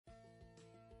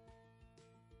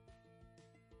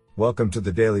Welcome to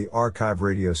the Daily Archive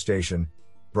radio station,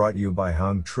 brought you by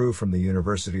Hung Tru from the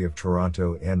University of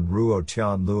Toronto and Ruo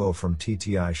Tian Luo from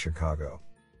TTI Chicago.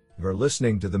 You're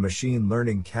listening to the Machine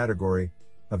Learning category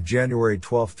of January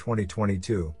 12,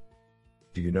 2022.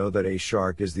 Do you know that a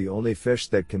shark is the only fish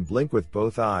that can blink with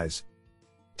both eyes?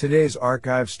 Today's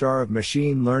archive star of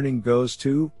machine learning goes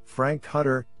to Frank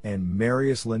Hutter and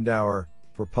Marius Lindauer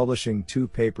for publishing 2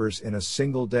 papers in a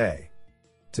single day.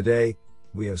 Today,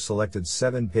 we have selected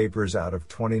 7 papers out of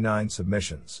 29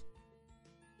 submissions.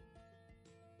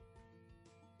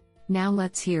 Now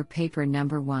let's hear paper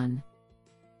number 1.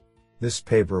 This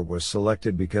paper was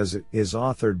selected because it is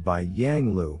authored by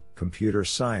Yang Liu, Computer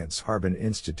Science, Harbin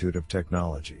Institute of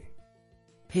Technology.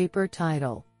 Paper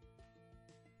title: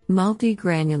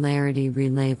 Multi-granularity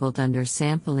relabeled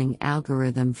undersampling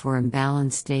algorithm for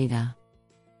imbalanced data.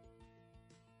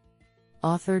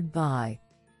 Authored by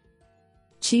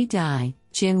Qi Dai,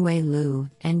 Jinwei Liu,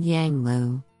 and Yang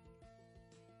Liu.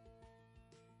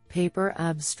 Paper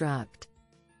abstract: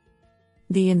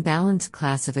 The imbalance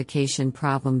classification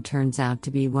problem turns out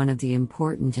to be one of the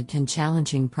important and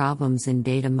challenging problems in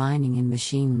data mining and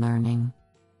machine learning.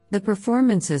 The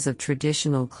performances of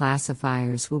traditional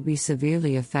classifiers will be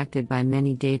severely affected by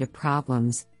many data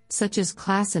problems, such as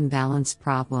class imbalance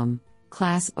problem,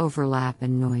 class overlap,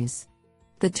 and noise.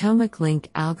 The Tomic-Link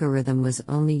algorithm was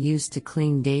only used to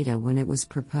clean data when it was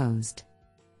proposed.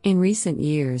 In recent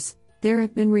years, there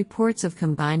have been reports of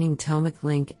combining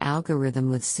Tomic-Link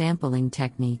algorithm with sampling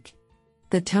technique.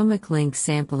 The Tomic-Link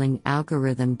sampling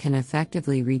algorithm can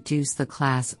effectively reduce the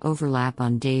class overlap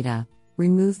on data,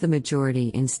 remove the majority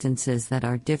instances that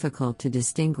are difficult to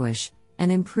distinguish,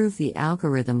 and improve the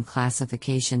algorithm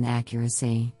classification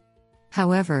accuracy.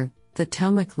 However, the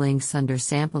Tomic-Link's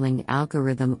undersampling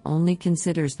algorithm only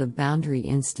considers the boundary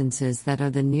instances that are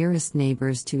the nearest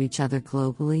neighbors to each other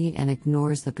globally and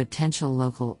ignores the potential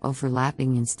local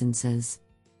overlapping instances.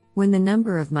 When the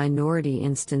number of minority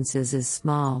instances is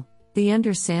small, the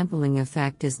undersampling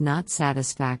effect is not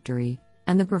satisfactory,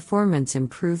 and the performance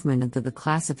improvement of the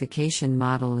classification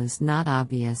model is not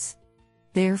obvious.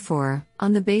 Therefore,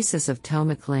 on the basis of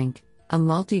Tomic-Link, a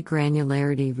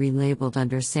multi-granularity relabeled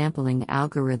undersampling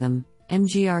algorithm,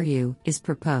 MGRU, is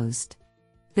proposed.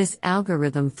 This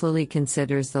algorithm fully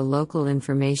considers the local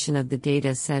information of the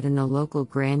data set in the local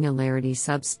granularity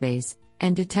subspace,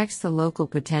 and detects the local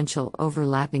potential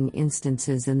overlapping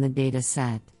instances in the data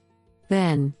set.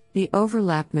 Then, the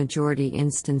overlap majority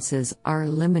instances are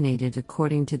eliminated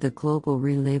according to the global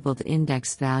relabeled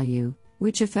index value,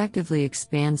 which effectively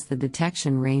expands the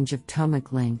detection range of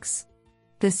Tomic-Links.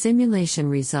 The simulation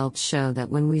results show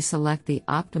that when we select the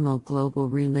optimal global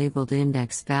relabeled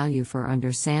index value for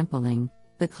undersampling,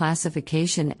 the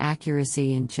classification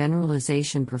accuracy and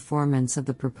generalization performance of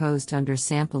the proposed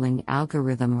undersampling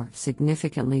algorithm are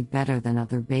significantly better than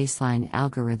other baseline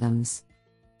algorithms.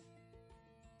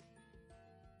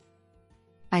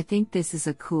 I think this is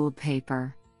a cool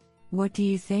paper. What do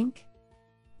you think?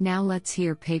 Now let's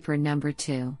hear paper number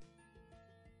 2.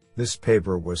 This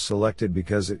paper was selected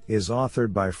because it is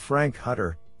authored by Frank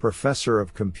Hutter, Professor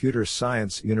of Computer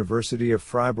Science, University of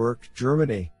Freiburg,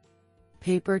 Germany.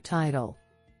 Paper title: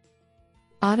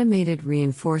 Automated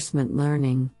Reinforcement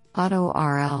Learning,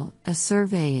 AutoRL, a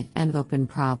Survey and Open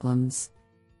Problems.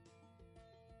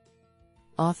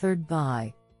 Authored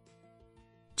by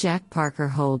Jack Parker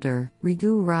Holder,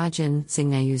 Rigu Rajan,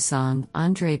 Singnayu Song,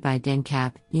 Andre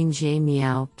Bidenkap, Yingjie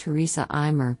Miao, Teresa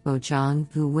Eimer, Bojang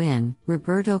Vu Win,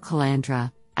 Roberto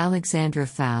Calandra, Alexandra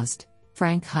Faust,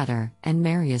 Frank Hutter, and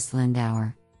Marius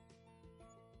Lindauer.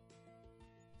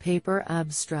 Paper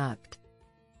abstract: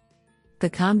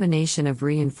 The combination of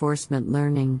reinforcement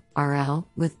learning, RL,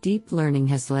 with deep learning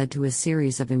has led to a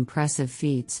series of impressive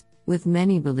feats, with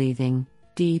many believing,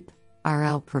 deep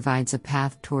RL provides a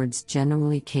path towards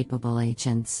generally capable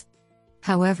agents.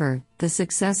 However, the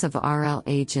success of RL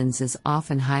agents is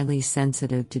often highly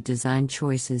sensitive to design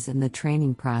choices in the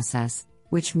training process,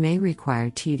 which may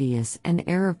require tedious and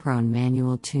error-prone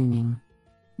manual tuning.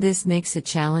 This makes it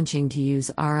challenging to use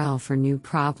RL for new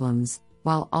problems,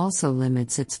 while also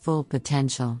limits its full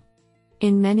potential.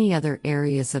 In many other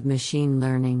areas of machine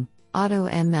learning,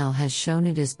 AutoML has shown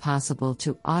it is possible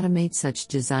to automate such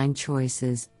design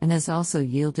choices and has also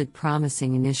yielded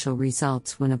promising initial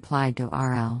results when applied to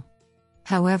RL.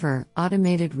 However,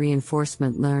 automated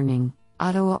reinforcement learning,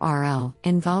 AutoRL,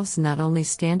 involves not only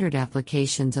standard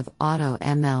applications of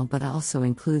AutoML but also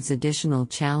includes additional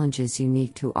challenges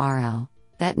unique to RL,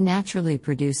 that naturally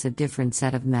produce a different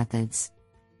set of methods.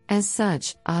 As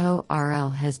such,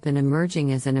 AutoRL has been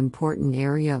emerging as an important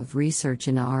area of research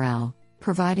in RL,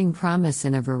 providing promise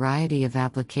in a variety of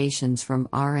applications from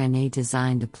RNA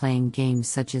design to playing games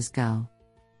such as Go.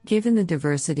 Given the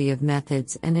diversity of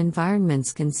methods and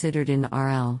environments considered in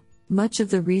RL, much of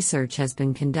the research has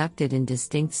been conducted in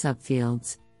distinct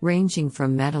subfields, ranging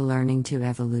from meta-learning to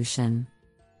evolution.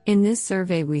 In this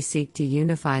survey, we seek to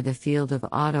unify the field of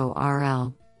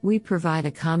auto-RL. We provide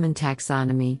a common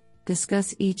taxonomy,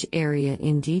 discuss each area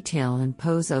in detail, and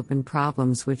pose open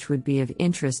problems which would be of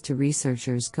interest to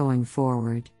researchers going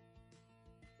forward.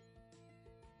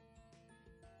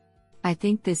 I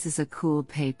think this is a cool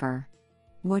paper.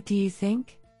 What do you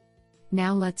think?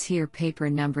 Now let's hear paper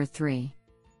number 3.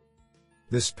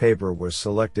 This paper was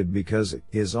selected because it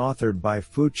is authored by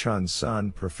Fuchun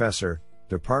Sun, Professor,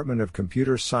 Department of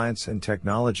Computer Science and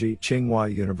Technology,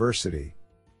 Tsinghua University.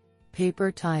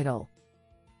 Paper title: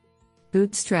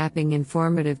 Bootstrapping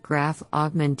Informative Graph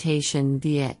Augmentation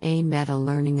via a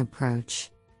Meta-Learning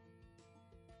Approach.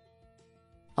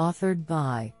 Authored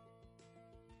by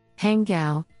Heng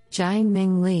Gao,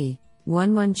 Jianming Li,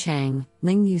 Wenwen Chang,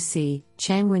 Lingyu Si,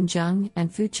 Changwen Zheng, and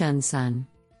Fuchun Sun.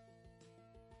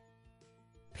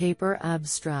 Paper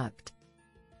abstract: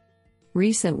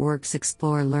 Recent works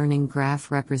explore learning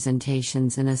graph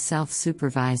representations in a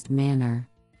self-supervised manner.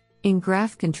 In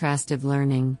graph contrastive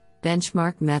learning,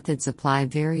 benchmark methods apply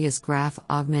various graph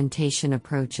augmentation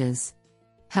approaches.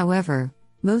 However,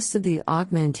 most of the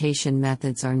augmentation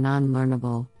methods are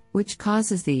non-learnable, which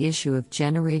causes the issue of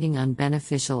generating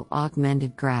unbeneficial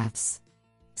augmented graphs.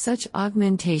 Such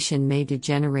augmentation may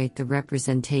degenerate the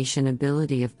representation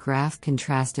ability of graph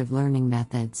contrastive learning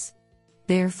methods.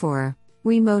 Therefore,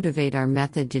 we motivate our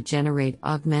method to generate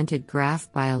augmented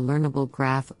graph by a learnable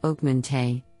graph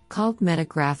augmenté, called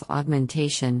metagraph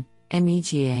augmentation,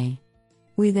 MEGA.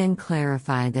 We then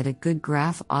clarify that a good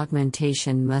graph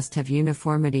augmentation must have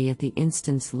uniformity at the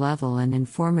instance level and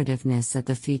informativeness at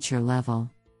the feature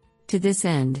level. To this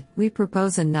end, we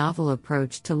propose a novel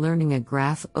approach to learning a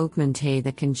graph augmenté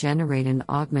that can generate an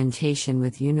augmentation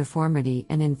with uniformity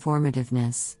and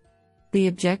informativeness. The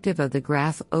objective of the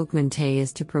graph augmenté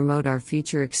is to promote our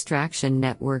feature extraction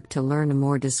network to learn a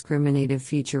more discriminative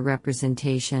feature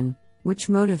representation, which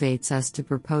motivates us to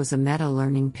propose a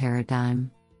meta-learning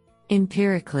paradigm.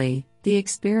 Empirically, the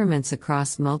experiments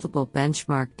across multiple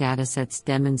benchmark datasets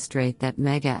demonstrate that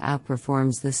MEGA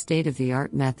outperforms the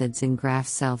state-of-the-art methods in graph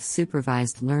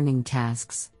self-supervised learning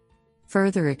tasks.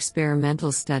 Further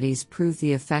experimental studies prove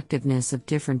the effectiveness of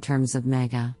different terms of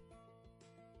MEGA.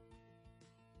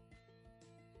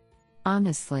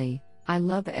 Honestly, I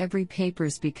love every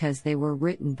papers because they were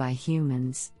written by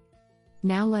humans.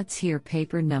 Now let's hear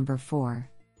paper number 4.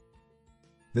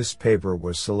 This paper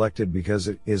was selected because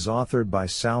it is authored by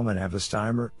Salman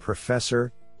Avesteimer,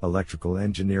 Professor, Electrical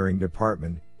Engineering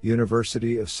Department,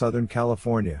 University of Southern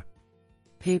California.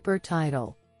 Paper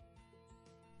title: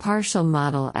 Partial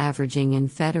Model Averaging in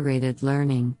Federated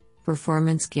Learning,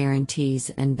 Performance Guarantees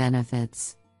and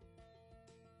Benefits.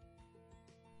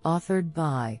 Authored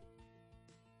by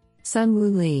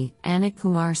Sunwoo Lee,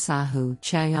 Anandkumar Sahu,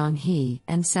 Chaeyong He,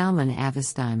 and Salman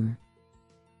Avesteimer.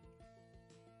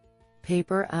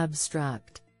 Paper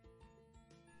abstract: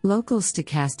 Local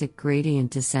Stochastic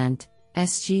Gradient Descent,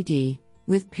 SGD,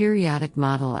 with Periodic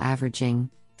Model Averaging,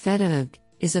 FEDAG,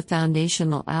 is a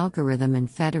foundational algorithm in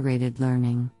federated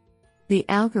learning. The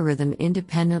algorithm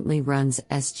independently runs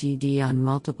SGD on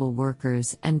multiple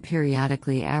workers and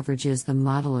periodically averages the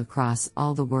model across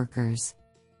all the workers.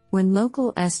 When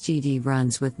local SGD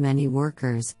runs with many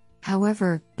workers,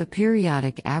 however, the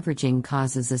periodic averaging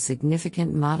causes a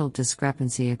significant model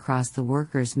discrepancy across the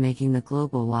workers, making the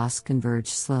global loss converge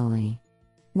slowly.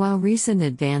 While recent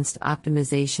advanced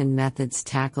optimization methods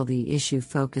tackle the issue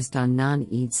focused on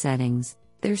non-EID settings,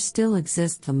 there still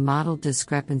exists the model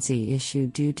discrepancy issue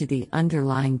due to the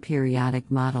underlying periodic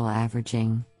model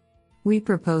averaging. We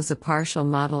propose a partial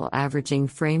model averaging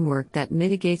framework that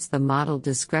mitigates the model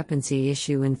discrepancy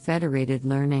issue in federated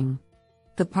learning.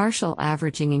 The partial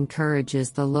averaging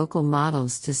encourages the local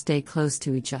models to stay close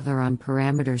to each other on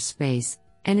parameter space,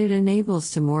 and it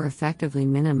enables to more effectively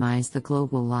minimize the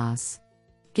global loss.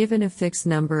 Given a fixed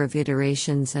number of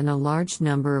iterations and a large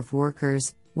number of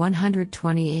workers,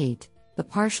 128, the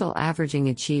partial averaging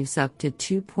achieves up to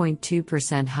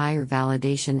 2.2% higher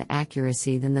validation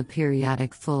accuracy than the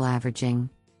periodic full averaging.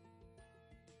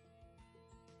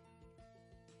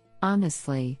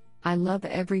 Honestly, I love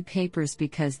every papers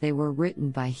because they were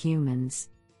written by humans.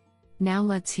 Now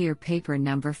let's hear paper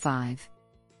number 5.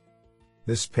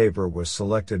 This paper was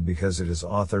selected because it is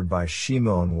authored by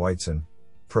Shimon Weitzen,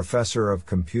 Professor of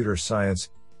Computer Science,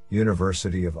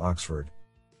 University of Oxford.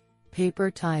 Paper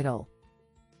title: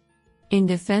 In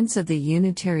defense of the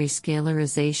unitary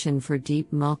scalarization for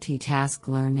deep multitask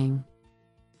learning.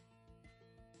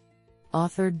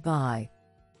 Authored by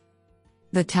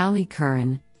Vitaly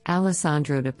Kurin,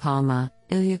 Alessandro de Palma,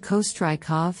 Ilya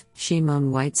Kostrykov,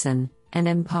 Shimon Weitzen, and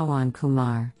M. Pawan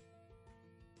Kumar.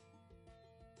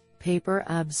 Paper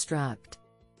abstract.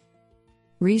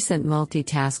 Recent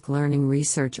multitask learning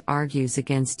research argues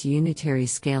against unitary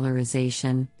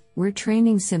scalarization, where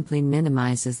training simply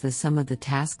minimizes the sum of the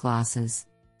task losses.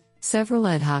 Several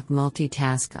ad hoc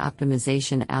multitask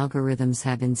optimization algorithms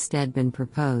have instead been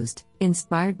proposed,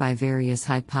 inspired by various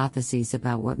hypotheses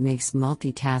about what makes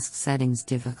multitask settings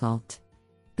difficult.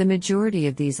 The majority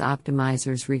of these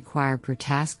optimizers require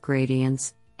per-task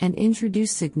gradients and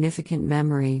introduce significant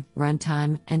memory,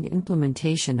 runtime, and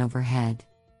implementation overhead.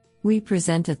 We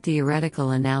present a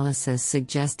theoretical analysis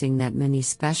suggesting that many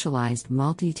specialized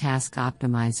multitask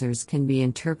optimizers can be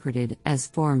interpreted as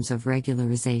forms of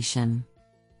regularization.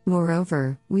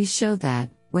 Moreover, we show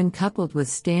that, when coupled with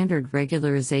standard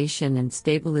regularization and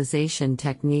stabilization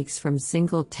techniques from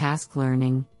single-task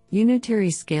learning, unitary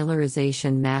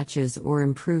scalarization matches or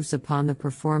improves upon the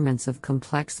performance of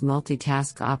complex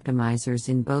multitask optimizers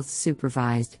in both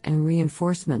supervised and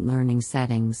reinforcement learning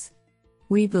settings.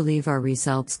 We believe our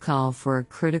results call for a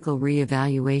critical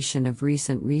re-evaluation of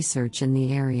recent research in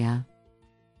the area.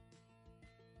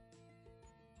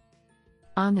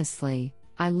 Honestly,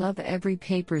 I love every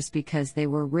papers because they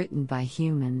were written by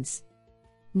humans.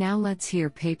 Now let's hear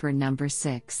paper number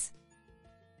 6.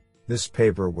 This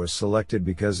paper was selected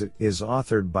because it is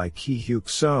authored by Ki-Hyuk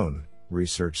Son,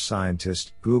 research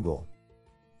scientist, Google.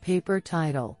 Paper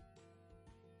title: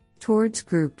 Towards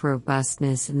Group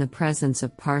Robustness in the Presence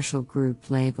of Partial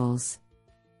Group Labels.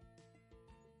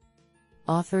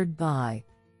 Authored by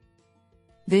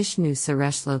Vishnu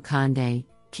Sureshlokhande,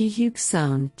 Ki-Hyuk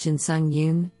Son, Jinsung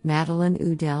Yoon, Madeline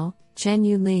Udell,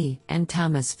 Chen-Yu Lee, and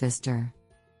Thomas Pfister.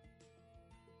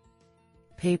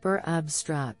 Paper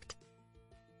abstract.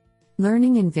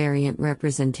 Learning invariant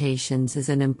representations is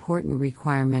an important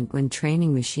requirement when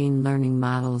training machine learning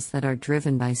models that are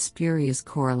driven by spurious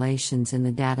correlations in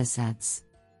the datasets.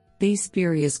 These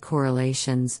spurious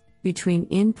correlations, between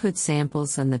input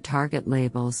samples and the target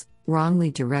labels, wrongly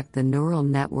direct the neural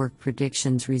network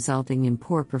predictions, resulting in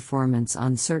poor performance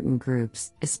on certain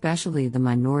groups, especially the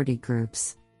minority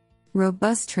groups.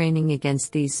 Robust training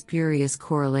against these spurious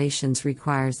correlations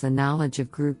requires the knowledge of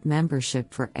group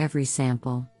membership for every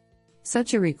sample.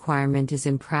 Such a requirement is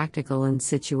impractical in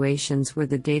situations where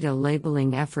the data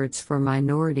labeling efforts for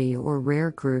minority or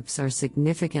rare groups are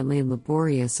significantly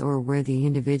laborious, or where the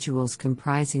individuals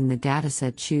comprising the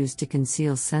dataset choose to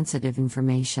conceal sensitive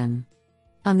information.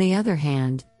 On the other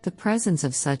hand, the presence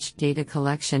of such data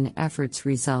collection efforts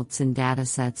results in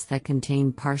datasets that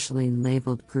contain partially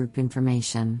labeled group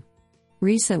information.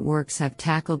 Recent works have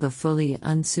tackled a fully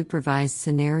unsupervised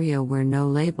scenario where no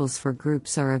labels for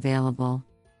groups are available.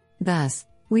 Thus,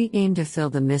 we aim to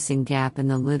fill the missing gap in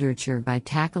the literature by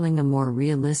tackling a more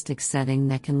realistic setting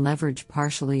that can leverage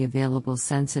partially available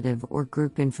sensitive or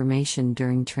group information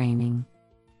during training.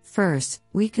 First,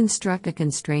 we construct a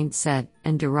constraint set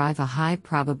and derive a high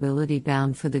probability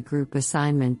bound for the group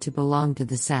assignment to belong to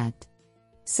the set.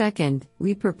 Second,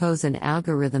 we propose an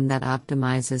algorithm that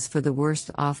optimizes for the worst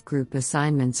off-group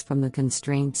assignments from the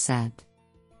constraint set.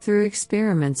 Through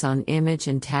experiments on image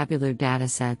and tabular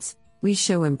datasets, we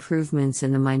show improvements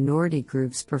in the minority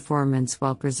group's performance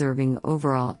while preserving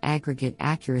overall aggregate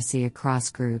accuracy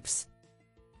across groups.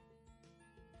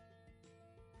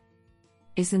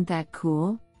 Isn't that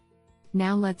cool?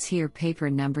 Now let's hear paper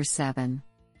number 7.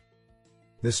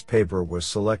 This paper was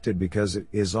selected because it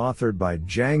is authored by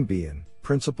Zhang Bian,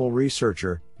 principal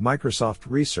researcher, Microsoft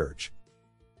Research.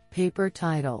 Paper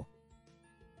title: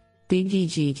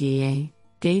 DDGDA,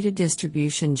 Data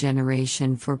Distribution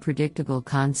Generation for Predictable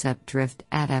Concept Drift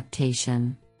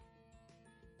Adaptation.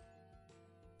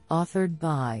 Authored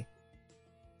by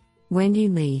Wendy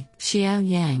Li, Xiao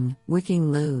Yang,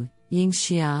 Wiking Liu, Ying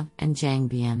Xia, and Zhang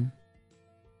Bian.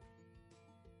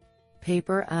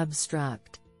 Paper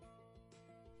abstract.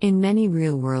 In many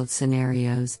real-world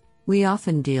scenarios, we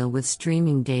often deal with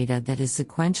streaming data that is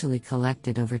sequentially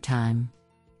collected over time.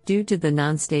 Due to the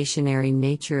non-stationary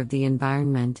nature of the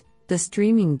environment, the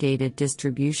streaming data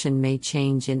distribution may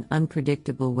change in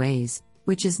unpredictable ways,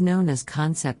 which is known as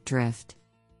concept drift.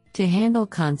 To handle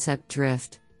concept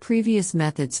drift, previous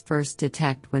methods first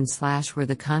detect when/where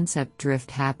the concept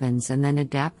drift happens and then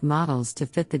adapt models to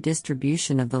fit the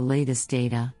distribution of the latest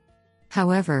data.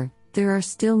 However, there are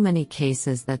still many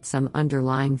cases that some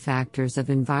underlying factors of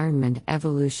environment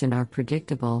evolution are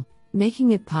predictable,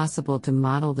 making it possible to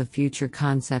model the future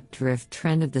concept drift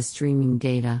trend of the streaming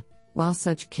data, while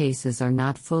such cases are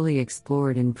not fully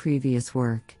explored in previous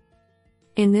work.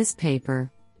 In this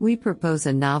paper, we propose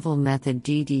a novel method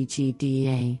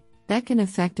DDGDA that can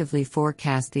effectively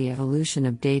forecast the evolution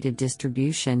of data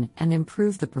distribution and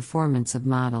improve the performance of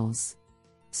models.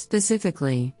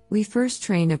 Specifically, we first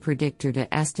train a predictor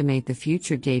to estimate the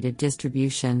future data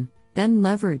distribution, then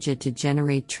leverage it to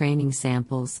generate training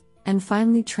samples, and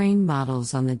finally train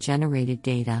models on the generated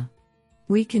data.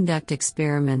 We conduct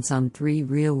experiments on 3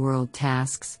 real-world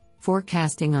tasks: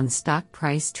 forecasting on stock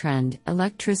price trend,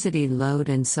 electricity load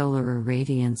and solar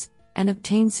irradiance, and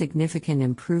obtain significant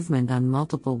improvement on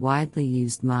multiple widely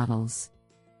used models.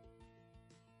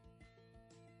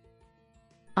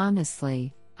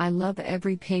 Honestly, I love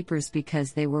every papers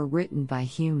because they were written by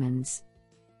humans.